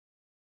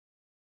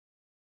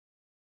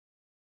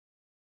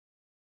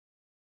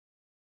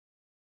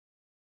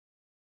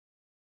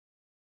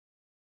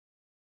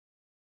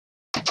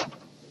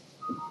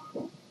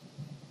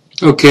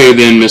Okay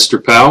then,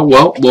 Mr. Powell.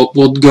 Well,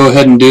 we'll go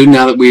ahead and do,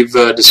 now that we've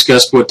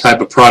discussed what type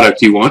of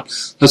product you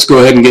want, let's go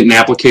ahead and get an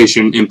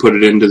application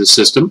inputted into the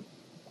system.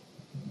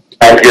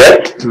 Sounds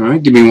good. All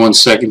right, give me 1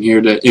 second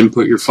here to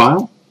input your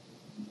file.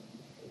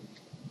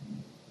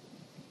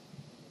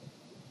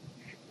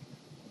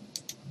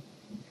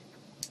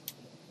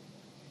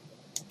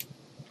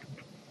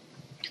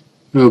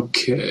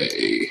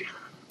 Okay.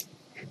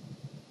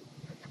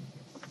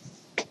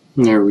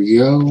 There we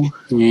go.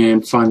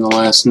 And find the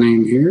last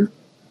name here.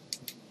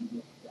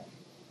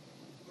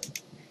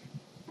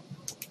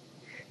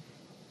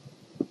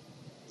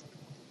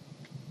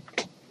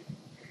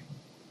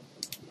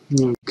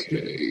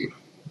 Okay.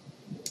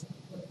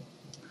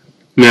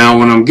 Now,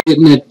 when I'm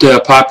getting it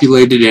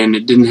populated and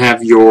it didn't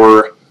have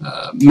your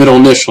middle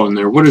initial in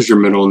there, what is your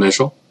middle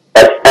initial?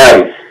 That's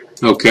M.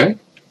 Okay.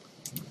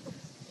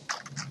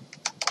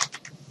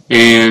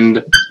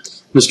 And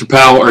Mr.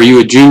 Powell, are you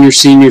a junior,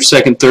 senior,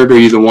 second, third, or are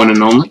you the one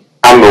and only?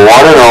 I'm the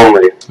one and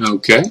only.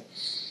 Okay.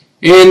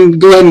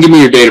 And go ahead and give me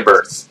your date of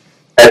birth.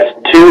 That's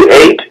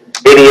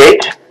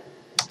 2/8/88.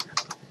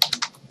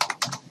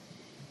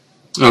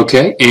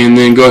 Okay. And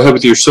then go ahead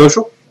with your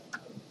social.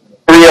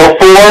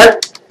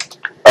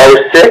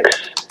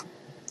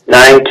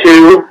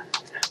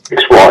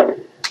 304-06-9261.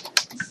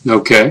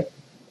 Okay.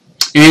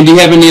 And do you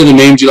have any other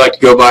names you'd like to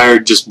go by, or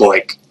just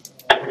Blake?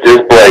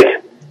 Just Blake.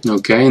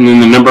 Okay, and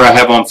then the number I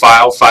have on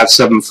file,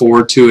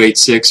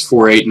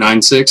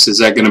 574-286-4896, is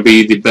that going to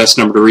be the best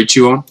number to reach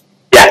you on?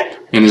 Yes.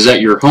 And is that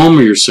your home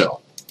or your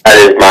cell? That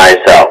is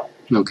my cell.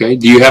 Okay,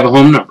 do you have a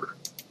home number?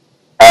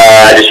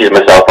 I just use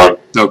my cell phone.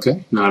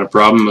 Okay, not a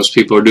problem. Most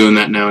people are doing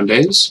that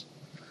nowadays.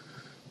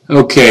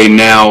 Okay,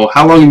 now,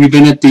 how long have you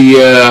been at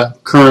the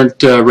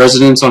current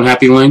residence on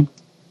Happy Lane?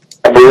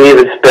 I believe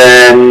it's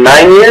been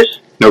 9 years.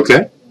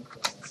 Okay.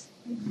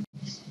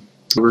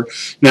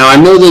 Now, I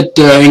know that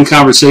in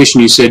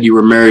conversation you said you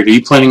were married. Are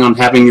you planning on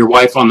having your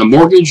wife on the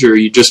mortgage, or are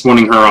you just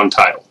wanting her on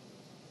title?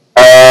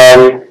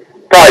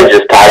 Probably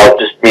just title,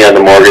 just me on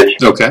the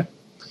mortgage. Okay.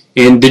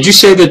 And did you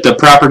say that the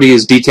property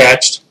is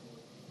detached?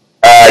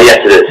 Yes,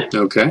 it is.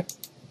 Okay.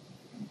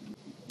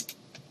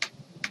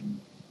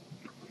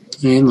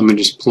 And let me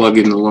just plug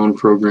in the loan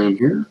program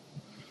here.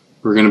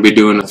 We're going to be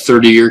doing a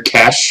 30-year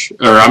cash,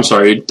 or I'm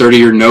sorry,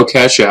 30-year no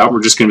cash out.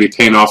 We're just going to be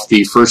paying off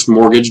the first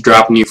mortgage,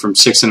 dropping you from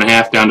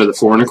 6.5 down to the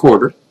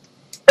 4.25.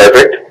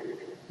 Perfect.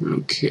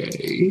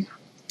 Okay.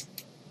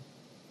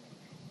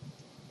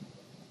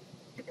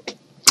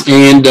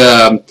 And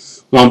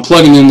while I'm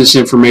plugging in this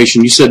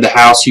information, you said the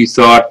house you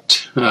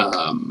thought,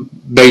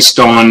 based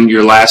on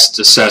your last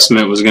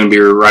assessment, was going to be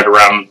right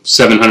around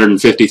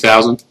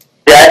 $750,000?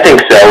 Yeah, I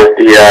think so, with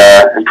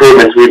the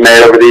improvements we've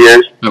made over the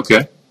years.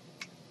 Okay.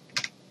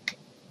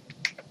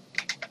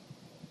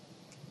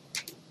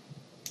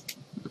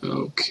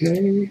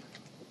 Okay.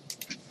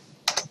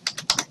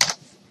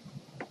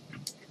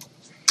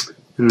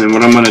 And then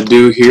what I'm going to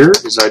do here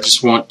is I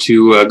just want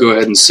to go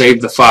ahead and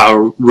save the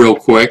file real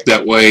quick.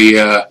 That way,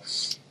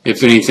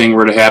 if anything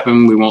were to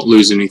happen, we won't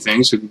lose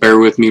anything. So bear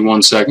with me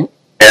 1 second.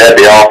 Yeah, that'd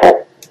be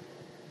awful.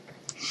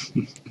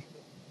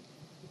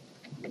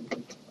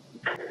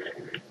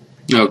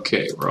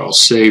 Okay, we're all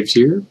saved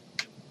here.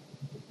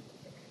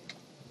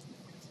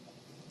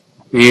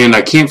 And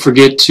I can't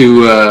forget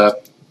to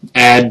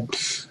add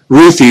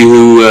Ruthie,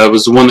 who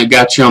was the one that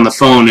got you on the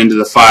phone, into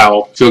the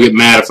file. She'll get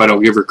mad if I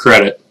don't give her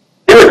credit.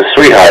 She was a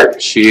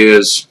sweetheart. She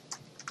is.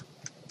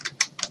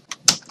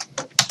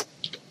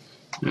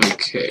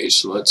 Okay,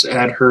 so let's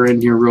add her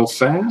in here real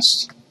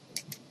fast.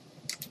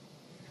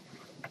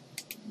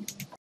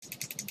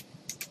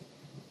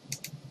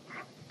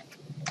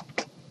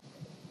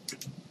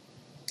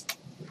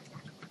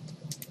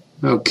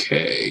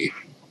 Okay.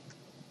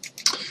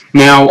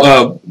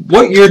 Now,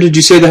 what year did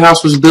you say the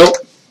house was built?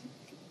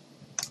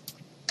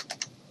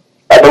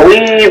 I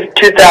believe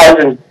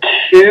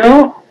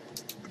 2002.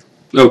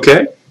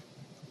 Okay.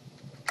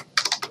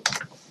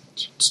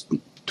 It's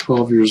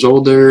 12 years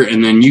old there,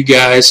 and then you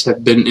guys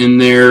have been in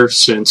there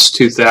since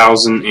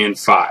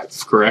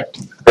 2005, correct?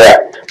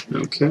 Correct.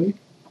 Okay.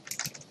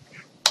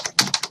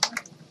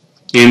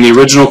 And the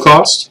original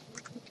cost?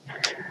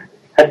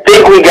 I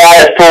think we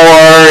got it for,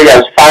 yeah,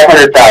 it was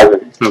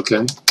 $500,000.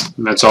 Okay.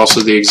 And that's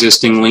also the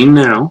existing lien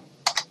now.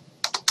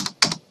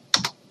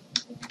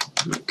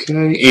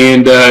 Okay.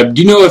 And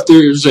do you know if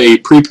there's a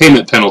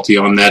prepayment penalty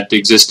on that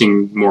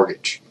existing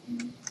mortgage?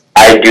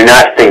 I do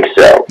not think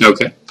so.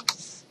 Okay.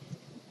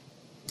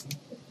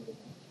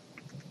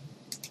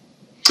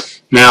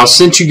 Now,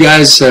 since you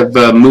guys have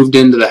moved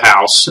into the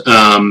house,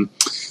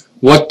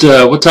 what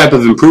type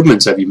of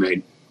improvements have you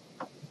made?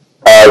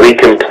 We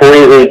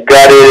completely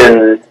gutted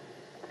and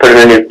put in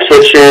a new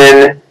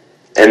kitchen,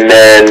 and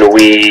then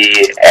we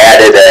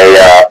added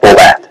a full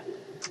bath.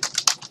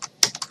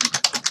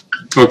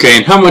 Okay,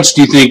 and how much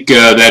do you think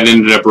that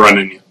ended up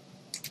running you?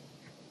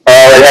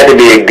 It had to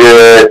be a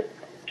good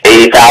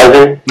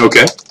 $80,000.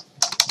 Okay.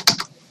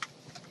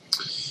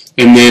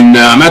 And then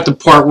I'm at the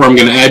part where I'm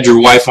going to add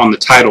your wife on the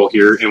title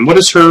here. And what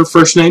is her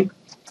first name?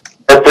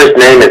 Her first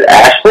name is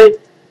Ashley.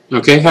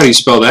 Okay, how do you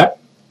spell that?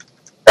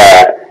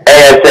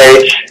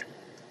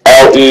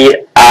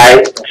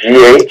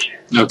 ASHLEIGH.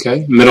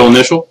 Okay. Middle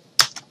initial?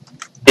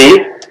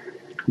 D.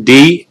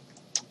 D.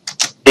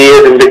 D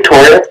is in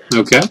Victoria.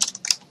 Okay.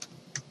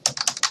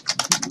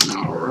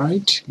 All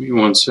right. Give me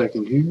 1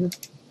 second here.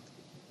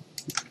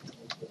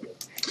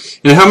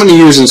 And how many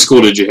years in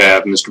school did you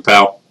have, Mr.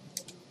 Powell?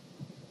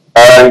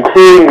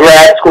 Including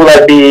grad school,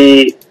 that'd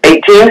be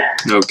 18.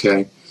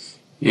 Okay.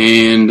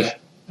 And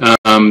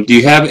do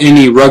you have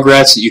any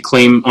Rugrats that you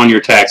claim on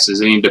your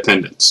taxes? Any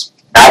dependents?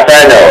 Not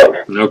that I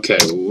know of. Okay.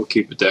 Well, we'll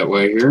keep it that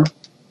way here.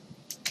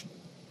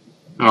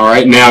 All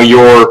right. Now,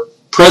 your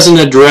present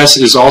address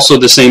is also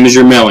the same as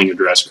your mailing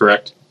address,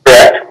 correct?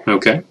 Correct.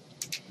 Okay.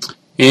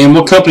 And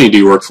what company do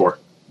you work for?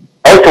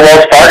 Oh, it's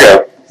Wells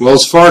Fargo.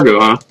 Wells Fargo,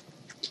 huh?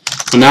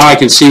 Well, now I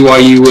can see why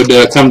you would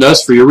come to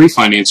us for your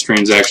refinance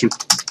transaction.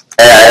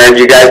 Yeah, I heard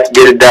you guys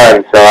get it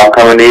done, so I'm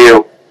coming to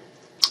you.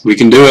 We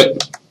can do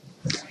it.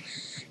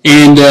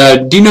 And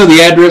do you know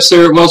the address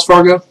there at Wells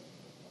Fargo?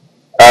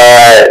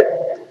 It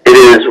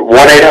is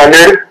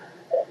 1800.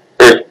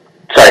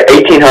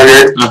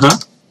 Uh-huh.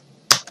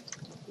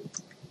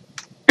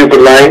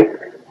 Stupid Lane.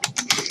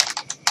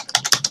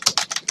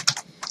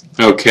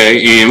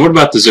 Okay, and what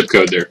about the zip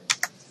code there?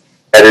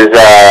 That is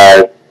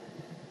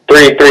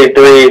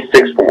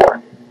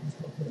 33364.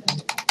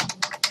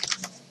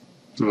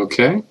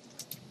 Okay.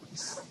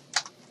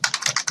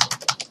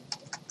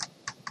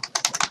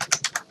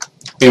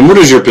 And what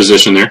is your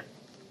position there?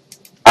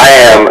 I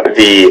am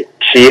the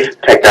Chief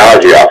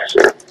Technology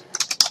Officer.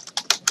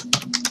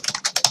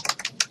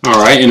 All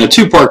right, and a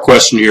two-part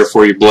question here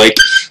for you, Blake.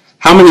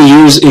 How many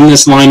years in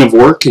this line of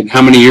work, and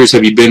how many years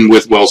have you been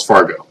with Wells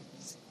Fargo?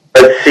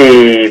 Let's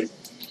see,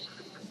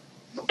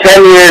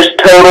 10 years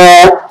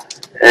total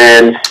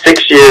and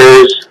 6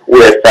 years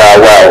with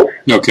Wells.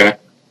 Okay.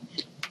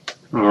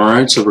 All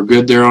right, so we're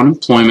good there on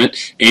employment.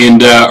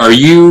 And are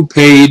you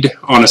paid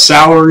on a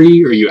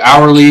salary? Are you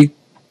hourly?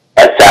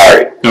 A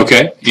salary.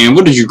 Okay. And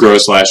what did you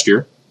gross last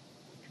year?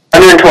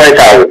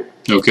 120,000.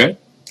 Okay.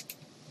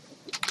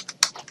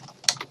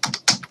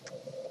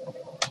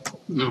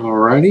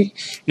 Alrighty.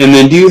 And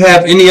then do you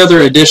have any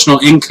other additional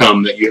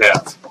income that you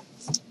have?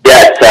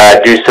 Yes,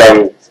 do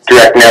some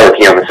direct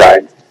networking on the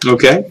side.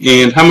 Okay.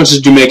 And how much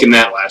did you make in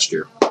that last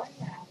year?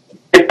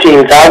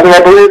 15,000,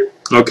 I believe.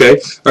 Okay.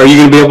 Are you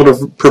going to be able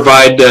to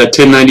provide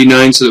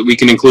 1099 so that we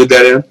can include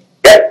that in?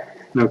 Yep.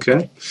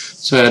 Okay.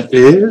 So that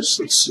is,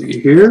 let's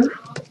see here,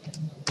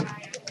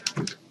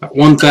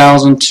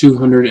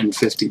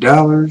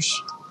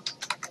 $1,250.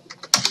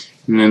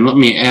 And then let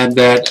me add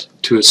that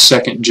to a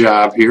second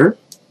job here.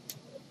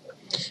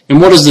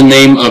 And what is the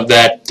name of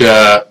that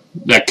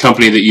that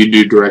company that you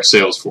do direct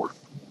sales for?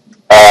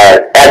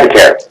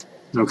 Advocare.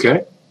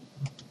 Okay.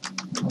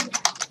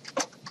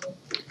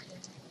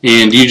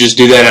 And do you just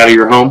do that out of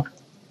your home?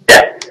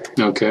 Yeah.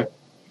 Okay.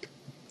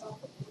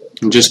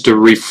 And just to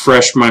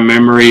refresh my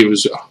memory, it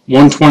was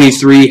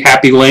 123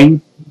 Happy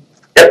Lane?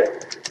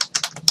 Yep.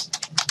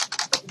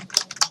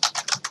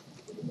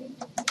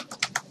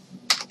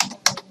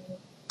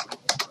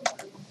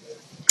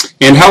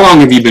 And how long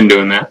have you been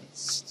doing that?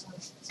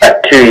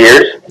 2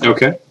 years.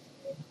 Okay.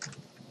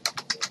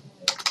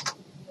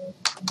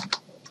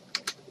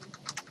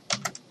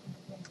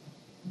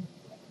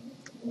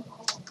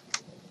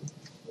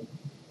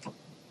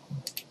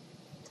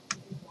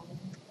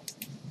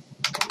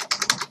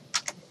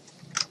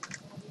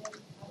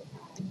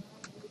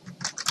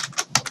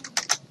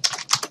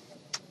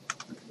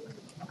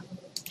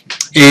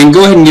 And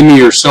go ahead and give me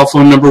your cell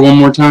phone number one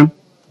more time.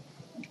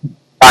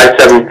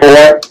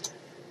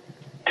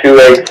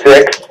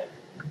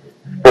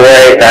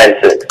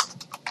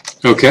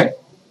 574-286-4896. Okay.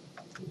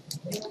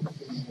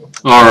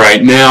 All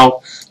right.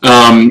 Now,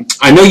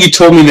 I know you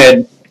told me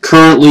that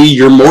currently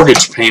your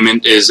mortgage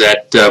payment is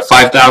at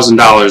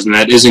 $5,000, and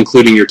that is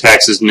including your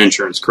taxes and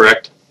insurance,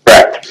 correct?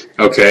 Correct.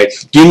 Okay.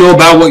 Do you know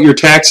about what your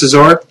taxes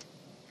are?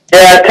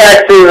 Yeah,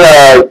 taxes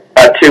about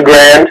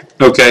 $2,000.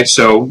 Okay,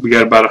 so we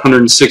got about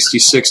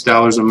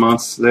 $166 a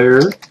month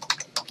there.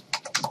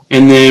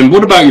 And then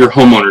what about your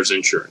homeowner's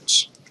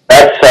insurance?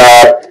 That's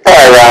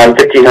probably around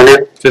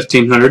 $1,500.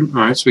 $1,500.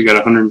 All right, so we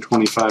got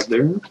 $125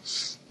 there.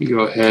 You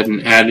go ahead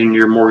and add in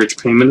your mortgage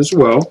payment as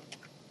well.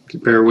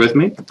 Bear with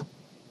me.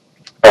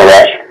 No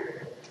rush.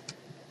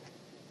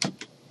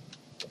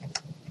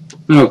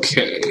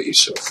 Okay,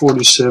 so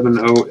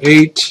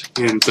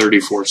 $47.08 and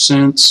 34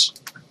 cents.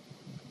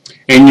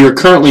 And you're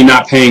currently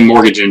not paying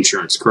mortgage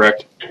insurance,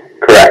 correct?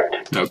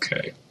 Correct.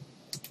 Okay.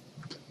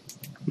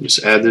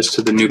 Just add this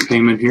to the new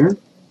payment here.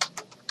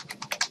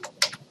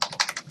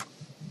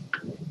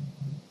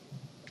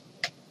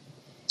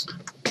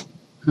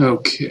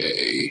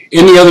 Okay.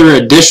 Any other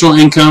additional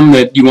income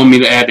that you want me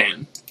to add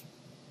in?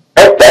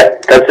 Nope,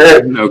 that's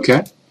it.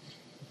 Okay.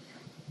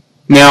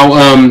 Now,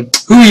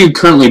 who are you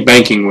currently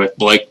banking with,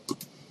 Blake?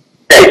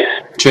 Chase.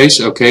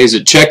 Chase, okay. Is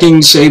it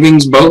checking,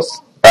 savings, both?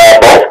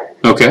 Both.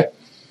 Okay.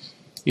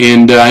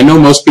 And I know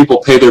most people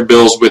pay their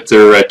bills with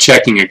their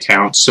checking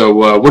account,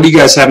 so what do you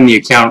guys have in the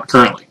account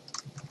currently?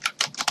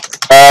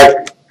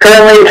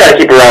 Currently, try to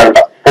keep around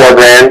about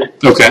 $4,000.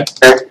 Okay.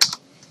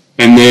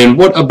 And then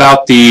what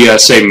about the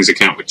savings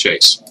account with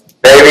Chase?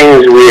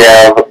 Savings, we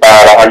have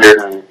about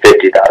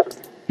 $150,000.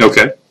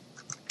 Okay.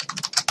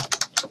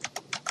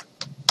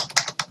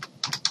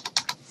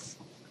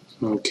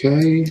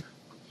 Okay.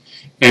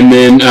 And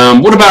then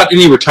what about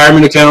any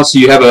retirement accounts? Do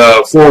you have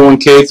a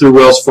 401k through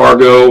Wells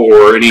Fargo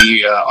or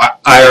any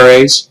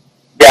IRAs?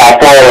 Yeah,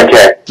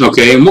 401k.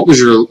 Okay. And what was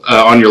your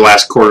on your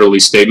last quarterly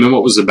statement?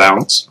 What was the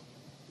balance?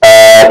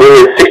 I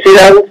believe it's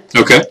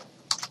 $60,000. Okay.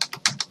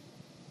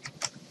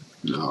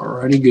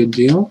 Alrighty, good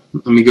deal.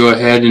 Let me go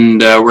ahead and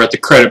we're at the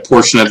credit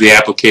portion of the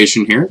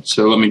application here.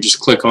 So let me just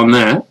click on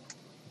that.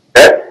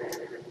 Okay.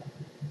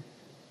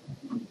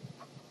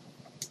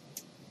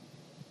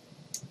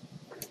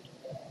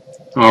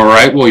 All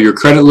right, well, your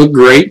credit looked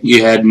great.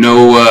 You had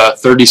no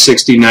 30,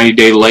 60,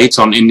 90-day lates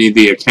on any of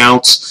the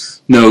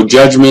accounts, no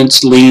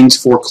judgments, liens,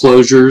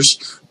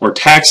 foreclosures, or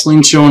tax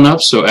liens showing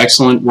up, so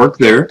excellent work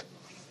there.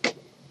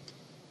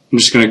 I'm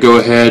just going to go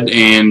ahead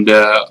and,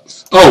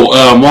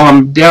 while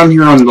I'm down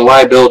here on the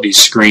liabilities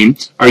screen,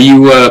 are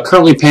you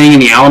currently paying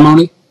any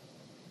alimony?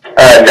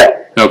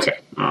 No. Okay,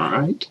 all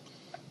right.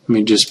 Let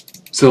me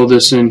just fill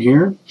this in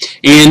here.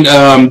 And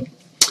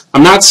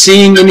I'm not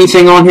seeing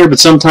anything on here, but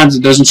sometimes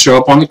it doesn't show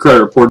up on the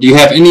credit report. Do you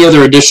have any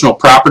other additional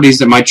properties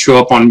that might show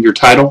up on your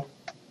title?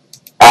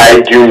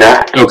 I do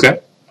not.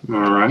 Okay.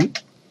 All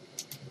right.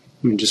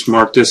 Let me just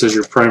mark this as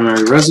your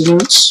primary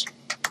residence.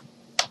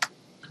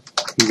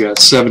 You got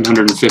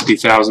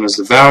 $750,000 as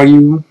the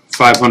value,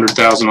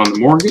 $500,000 on the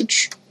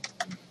mortgage.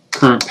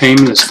 Current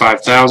payment is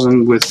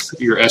 $5,000 with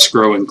your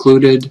escrow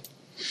included.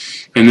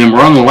 And then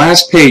we're on the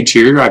last page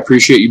here. I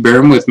appreciate you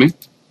bearing with me.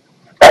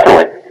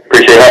 Definitely.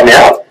 Appreciate helping me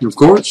out. Of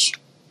course.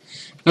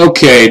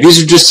 Okay,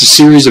 these are just a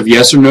series of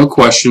yes or no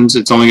questions.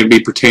 It's only going to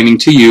be pertaining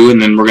to you,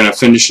 and then we're going to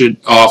finish it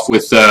off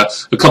with a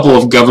couple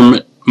of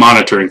government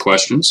monitoring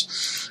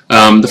questions.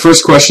 The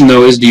first question,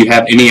 though, is do you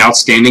have any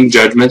outstanding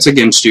judgments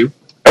against you?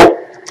 Nope.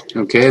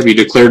 Okay, have you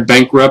declared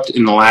bankrupt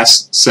in the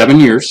last 7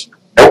 years?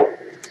 Nope.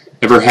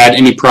 Ever had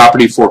any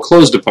property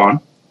foreclosed upon?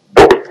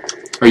 Nope.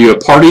 Are you a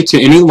party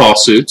to any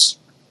lawsuits?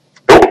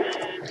 Nope.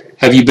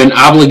 Have you been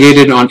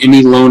obligated on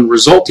any loan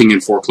resulting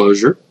in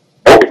foreclosure?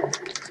 Nope.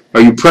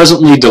 Are you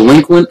presently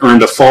delinquent or in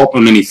default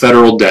on any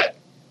federal debt?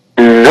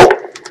 Nope.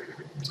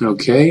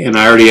 Okay, and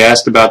I already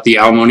asked about the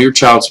alimony or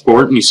child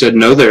support, and you said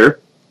no there.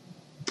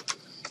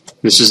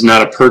 This is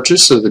not a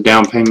purchase, so the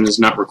down payment is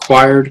not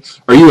required.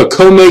 Are you a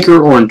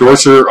co-maker or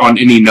endorser on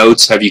any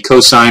notes? Have you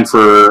co-signed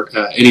for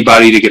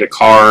anybody to get a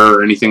car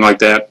or anything like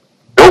that?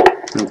 Nope.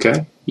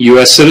 Okay.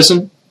 U.S.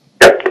 citizen?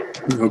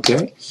 Yep.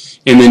 Okay.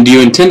 And then do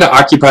you intend to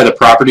occupy the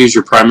property as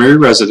your primary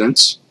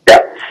residence?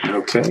 Yep.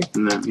 Okay,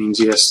 and that means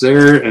yes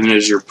there, and it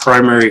is your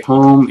primary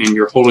home, and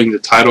you're holding the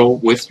title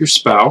with your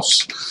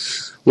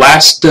spouse.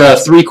 Last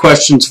 3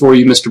 questions for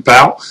you, Mr.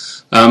 Powell.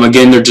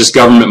 Again, they're just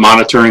government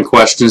monitoring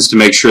questions to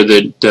make sure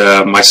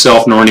that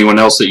myself nor anyone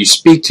else that you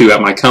speak to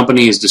at my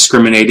company is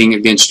discriminating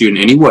against you in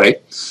any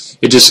way.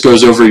 It just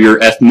goes over your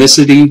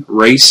ethnicity,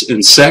 race,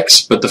 and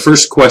sex, but the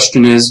first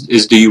question is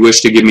do you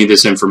wish to give me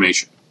this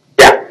information?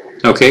 Yeah.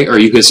 Okay, are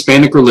you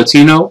Hispanic or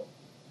Latino?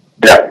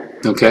 Yeah.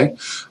 Okay.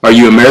 Are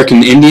you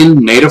American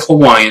Indian, Native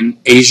Hawaiian,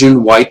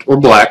 Asian, white, or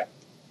black?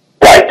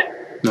 White.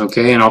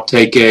 Okay, and I'll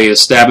take a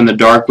stab in the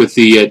dark with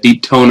the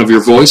deep tone of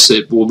your voice.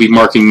 It will be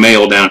marking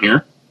male down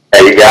here.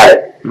 Yeah, you got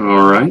it.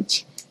 All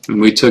right.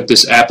 And we took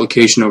this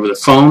application over the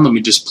phone. Let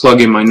me just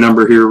plug in my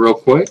number here real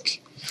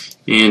quick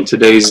and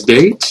today's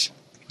date.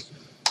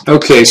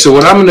 Okay, so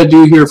what I'm going to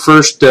do here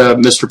first,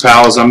 Mr.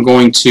 Powell, is I'm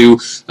going to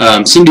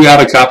send you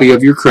out a copy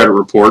of your credit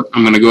report.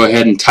 I'm going to go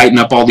ahead and tighten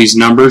up all these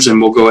numbers, and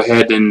we'll go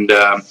ahead and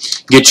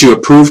get you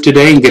approved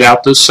today and get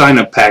out those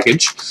sign-up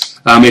package.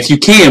 If you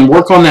can,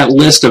 work on that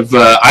list of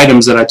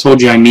items that I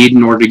told you I need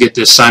in order to get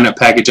this sign-up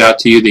package out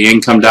to you, the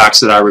income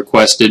docs that I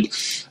requested,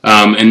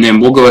 and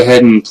then we'll go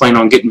ahead and plan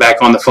on getting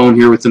back on the phone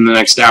here within the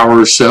next hour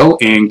or so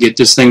and get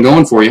this thing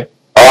going for you.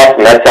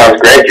 Awesome. That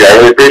sounds great, Joe. I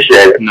really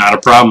appreciate it. Not a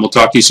problem. We'll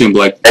talk to you soon,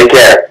 Blake. Take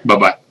care.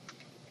 Bye-bye.